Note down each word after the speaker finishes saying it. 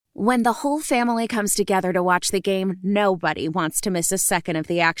When the whole family comes together to watch the game, nobody wants to miss a second of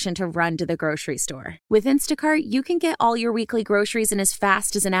the action to run to the grocery store. With Instacart, you can get all your weekly groceries in as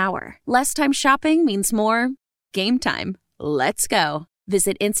fast as an hour. Less time shopping means more game time. Let's go.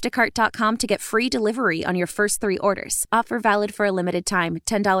 Visit instacart.com to get free delivery on your first 3 orders. Offer valid for a limited time.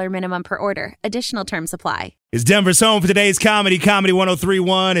 $10 minimum per order. Additional terms apply. It's Denver's home for today's Comedy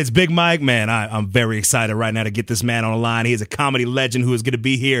 103.1. It's Big Mike. Man, I'm very excited right now to get this man on the line. He is a comedy legend who is going to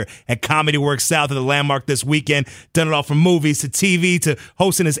be here at Comedy Works South at the Landmark this weekend. Done it all from movies to TV to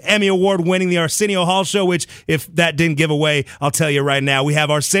hosting his Emmy Award-winning The Arsenio Hall Show, which, if that didn't give away, I'll tell you right now, we have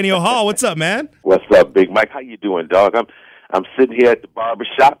Arsenio Hall. What's up, man? What's up, Big Mike? How you doing, dog? I'm sitting here at the barber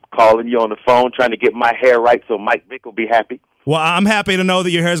shop calling you on the phone, trying to get my hair right so Mike Vick will be happy. Well, I'm happy to know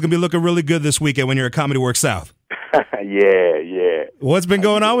that your hair is going to be looking really good this weekend when you're at Comedy Works South. Yeah. What's been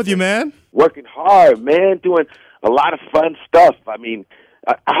going on with you, man? Working hard, man. Doing a lot of fun stuff. I mean,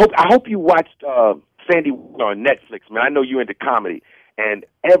 I hope you watched Sandy on Netflix, man. I know you're into comedy. And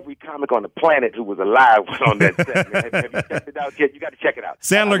every comic on the planet who was alive was on that set, man. Have you checked it out yet? You got to check it out.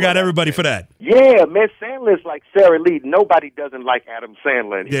 Sandler got everybody for that. Yeah, man. Sandler's like Sarah Lee. Nobody doesn't like Adam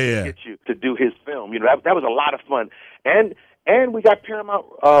Sandler. And he can get you to do his film. You know, that was a lot of fun. And we got Paramount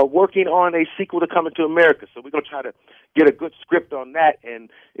working on a sequel to Coming to America. So we're going to try to get a good script on that. And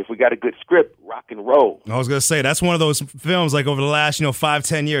if we got a good script, rock and roll. I was going to say, that's one of those films like over the last,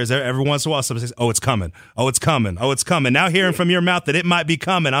 5-10 years, every once in a while somebody says, oh, it's coming. Oh, it's coming. Oh, it's coming. Now hearing from your mouth that it might be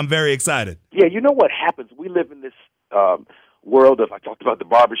coming, I'm very excited. Yeah, you know what happens? We live in this world of, I talked about the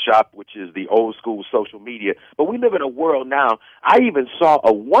barbershop, which is the old school social media. But we live in a world now. I even saw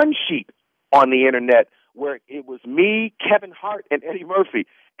a one sheet on the internet where it was me, Kevin Hart, and Eddie Murphy.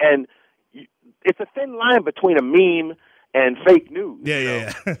 And it's a thin line between a meme and fake news.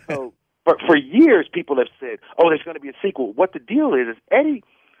 Yeah. So for years, people have said, oh, there's going to be a sequel. What the deal is Eddie,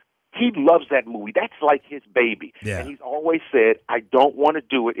 he loves that movie. That's like his baby. Yeah. And he's always said, I don't want to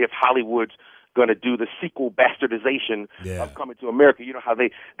do it if Hollywood's going to do the sequel bastardization of Coming to America. You know how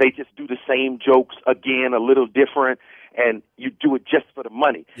they just do the same jokes again, a little different, and you do it just for the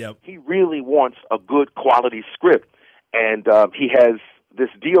money. Yep. He really wants a good quality script, and he has this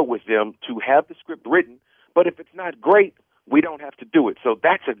deal with them to have the script written, but if it's not great, we don't have to do it. So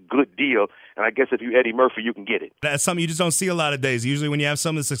that's a good deal, and I guess if you're Eddie Murphy, you can get it. That's something you just don't see a lot of days. Usually when you have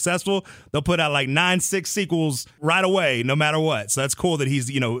something successful, they'll put out like 9-6 sequels right away, no matter what. So that's cool that he's,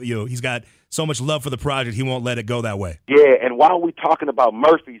 he's got so much love for the project, he won't let it go that way. Yeah, and while we're talking about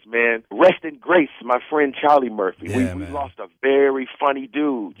Murphys, man, rest in grace, my friend Charlie Murphy. Yeah, we lost a very funny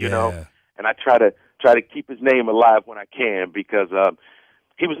dude, you know, and I try to keep his name alive when I can because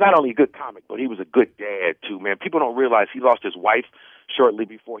he was not only a good comic, but he was a good dad, too, man. People don't realize he lost his wife shortly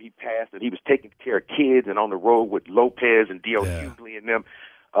before he passed, and he was taking care of kids and on the road with Lopez and D.L. Hughley and them.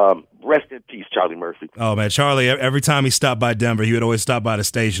 Rest in peace, Charlie Murphy. Oh, man, Charlie, every time he stopped by Denver, he would always stop by the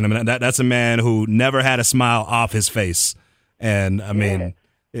station. I mean, that's a man who never had a smile off his face. And, I mean,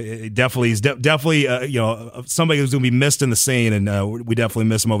 he's definitely somebody who's going to be missed in the scene, and we definitely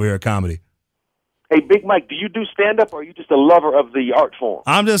miss him over here at Comedy. Hey, Big Mike, do you do stand-up, or are you just a lover of the art form?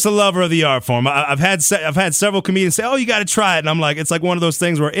 I'm just a lover of the art form. I've had several comedians say, "Oh, you got to try it," and I'm like, it's like one of those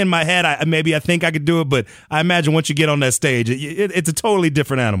things where in my head, I think I could do it, but I imagine once you get on that stage, it's a totally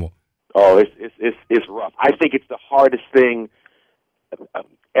different animal. Oh, it's rough. I think it's the hardest thing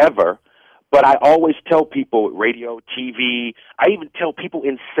ever. But I always tell people, radio, TV, I even tell people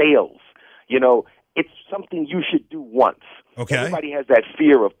in sales, it's something you should do once. Okay. Everybody has that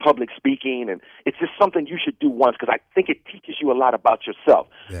fear of public speaking, and it's just something you should do once because I think it teaches you a lot about yourself.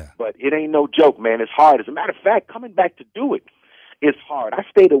 Yeah. But it ain't no joke, man. It's hard. As a matter of fact, coming back to do it is hard. I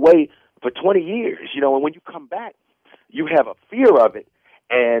stayed away for 20 years, and when you come back, you have a fear of it,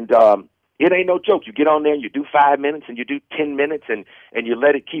 and it ain't no joke. You get on there, and you do 5 minutes, and you do 10 minutes, and you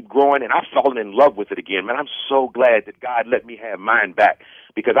let it keep growing, and I've fallen in love with it again, man. I'm so glad that God let me have mine back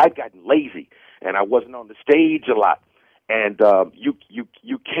because I'd gotten lazy, and I wasn't on the stage a lot. And you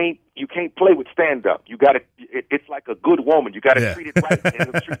can't play with stand up. You got to. It's like a good woman. You got to treat it right, and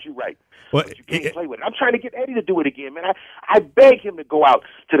it'll treat you right. Well, but you can't play with it. I'm trying to get Eddie to do it again, man. I beg him to go out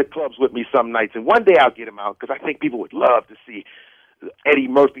to the clubs with me some nights, and one day I'll get him out because I think people would love to see Eddie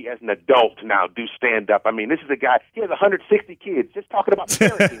Murphy as an adult now do stand up. I mean, this is a guy. He has 160 kids. Just talking about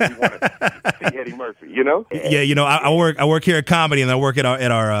parenting, we want to see Eddie Murphy. Yeah, I work here at Comedy, and I work at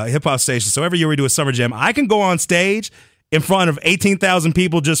our hip hop station. So every year we do a summer jam. I can go on stage in front of 18,000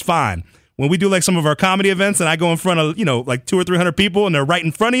 people just fine. When we do like some of our comedy events and I go in front of, like 200 or 300 people and they're right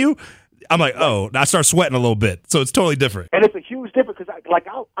in front of you, I'm like, oh, I start sweating a little bit. So it's totally different. And it's a huge difference because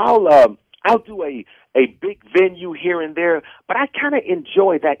I'll do a big venue here and there, but I kind of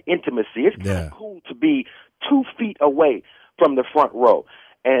enjoy that intimacy. It's kind of cool to be 2 feet away from the front row.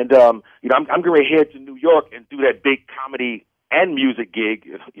 And, I'm going to head to New York and do that big comedy and music gig,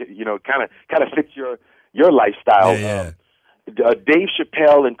 kind of fits your lifestyle. Yeah. Dave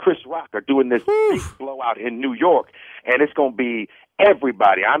Chappelle and Chris Rock are doing this big blowout in New York, and it's going to be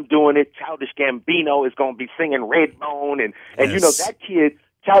everybody. I'm doing it. Childish Gambino is going to be singing Redbone, and that kid,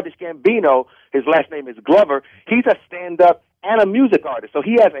 Childish Gambino, his last name is Glover. He's a stand-up and a music artist, so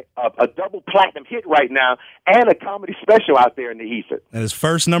he has a double platinum hit right now and a comedy special out there in the ether. And his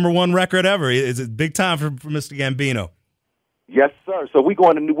first #1 record ever. It's a big time for Mr. Gambino. Yes, sir. So we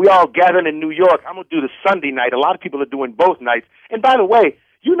all gathering in New York. I'm going to do the Sunday night. A lot of people are doing both nights. And by the way,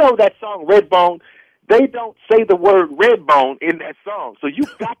 you know that song Redbone? They don't say the word Redbone in that song. So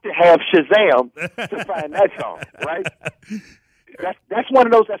you've got to have Shazam to find that song, right? That's one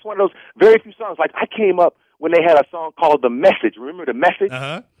of those very few songs. Like I came up when they had a song called The Message. Remember The Message?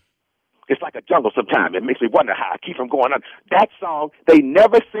 Uh-huh. It's like a jungle sometimes. It makes me wonder how I keep from going on. That song, they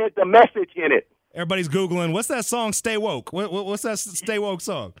never said the message in it. Everybody's Googling, what's that song, Stay Woke? What's that Stay Woke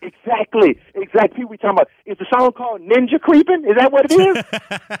song? Exactly. People we talking about. Is the song called Ninja Creeping? Is that what it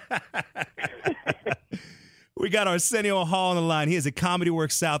is? We got Arsenio Hall on the line. He is at Comedy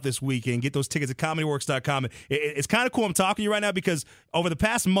Works South this weekend. Get those tickets at comedyworks.com. It's kind of cool I'm talking to you right now because over the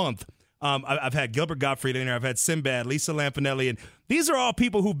past month, I've had Gilbert Gottfried in here. I've had Sinbad, Lisa Lampanelli, and these are all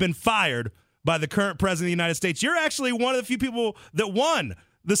people who've been fired by the current president of the United States. You're actually one of the few people that won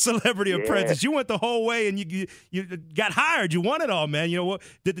the Celebrity Apprentice. You went the whole way, and you got hired. You won it all, man. You know what?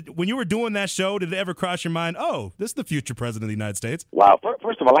 When you were doing that show, did it ever cross your mind, oh, this is the future president of the United States? Wow.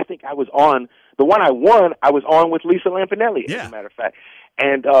 First of all, I think I was on the one I won. I was on with Lisa Lampanelli, as a matter of fact,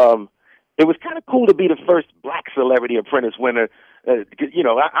 and it was kind of cool to be the first Black Celebrity Apprentice winner.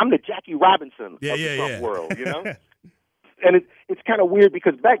 I'm the Jackie Robinson of the Trump world, you know. And it's kind of weird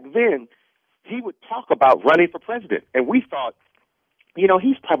because back then he would talk about running for president, and we thought,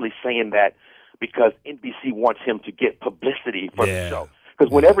 he's probably saying that because NBC wants him to get publicity for the show.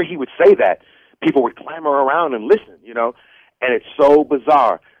 Because whenever he would say that, people would clamor around and listen, And it's so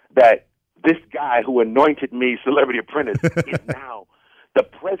bizarre that this guy who anointed me Celebrity Apprentice is now the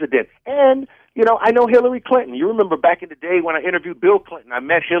president. And, I know Hillary Clinton. You remember back in the day when I interviewed Bill Clinton, I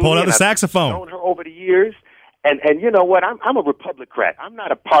met Hillary. Pulled out the saxophone. I've known her over the years. And you know what? I'm a Republican. I'm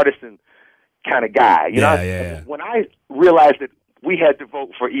not a partisan kind of guy. When I realized that we had to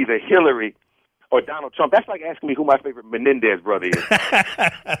vote for either Hillary or Donald Trump, that's like asking me who my favorite Menendez brother is.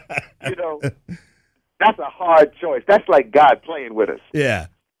 That's a hard choice. That's like God playing with us. Yeah.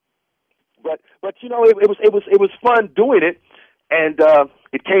 But it was fun doing it, and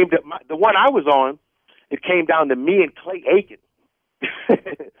it came to the one I was on. It came down to me and Clay Aiken,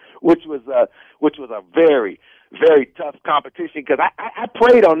 which was a very, very tough competition because I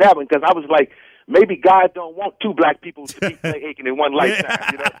prayed on that one because I was like, maybe God don't want two black people to beat Clay Aiken in one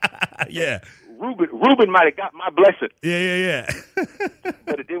lifetime. Yeah. Ruben might have got my blessing. Yeah.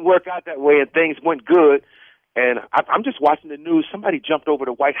 But it didn't work out that way, and things went good. And I'm just watching the news. Somebody jumped over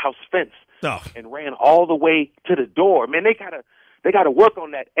the White House fence and ran all the way to the door. Man, they gotta work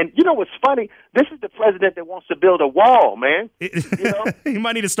on that. And you know what's funny? This is the president that wants to build a wall, man. He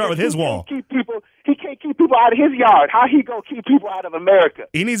might need to start with his wall. He can't keep people out of his yard. How he gonna keep people out of America?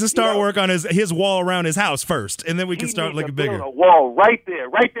 He needs to start work on his wall around his house first, and then we can start looking bigger. Build a wall right there,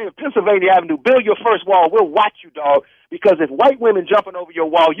 Pennsylvania Avenue. Build your first wall. We'll watch you, dog. Because if white women jumping over your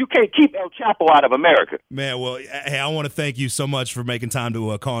wall, you can't keep El Chapo out of America. Man, well, hey, I want to thank you so much for making time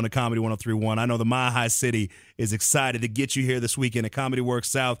to call into Comedy 103.1. I know the Mile High City is excited to get you here this weekend at Comedy Works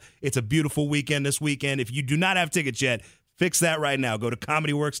South. It's a beautiful weekend this weekend. If you do not have tickets yet, fix that right now. Go to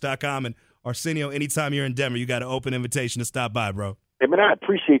comedyworks.com. And Arsenio, anytime you're in Denver, you got an open invitation to stop by, bro. Hey, man, I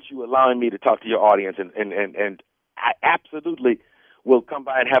appreciate you allowing me to talk to your audience, and I absolutely will come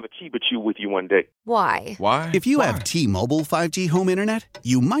by and have a Chiba Chew with you one day. Why? If you have T-Mobile 5G home internet,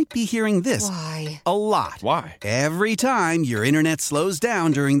 you might be hearing this a lot. Why? Every time your internet slows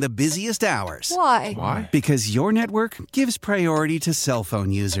down during the busiest hours. Why? Because your network gives priority to cell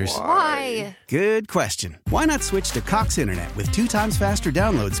phone users. Why? Good question. Why not switch to Cox Internet with 2 times faster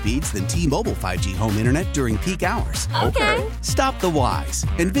download speeds than T-Mobile 5G home internet during peak hours? Okay. Stop the whys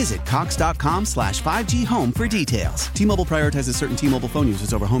and visit cox.com/5G home for details. T-Mobile prioritizes certain T-Mobile phone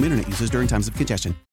users over home internet users during times of congestion.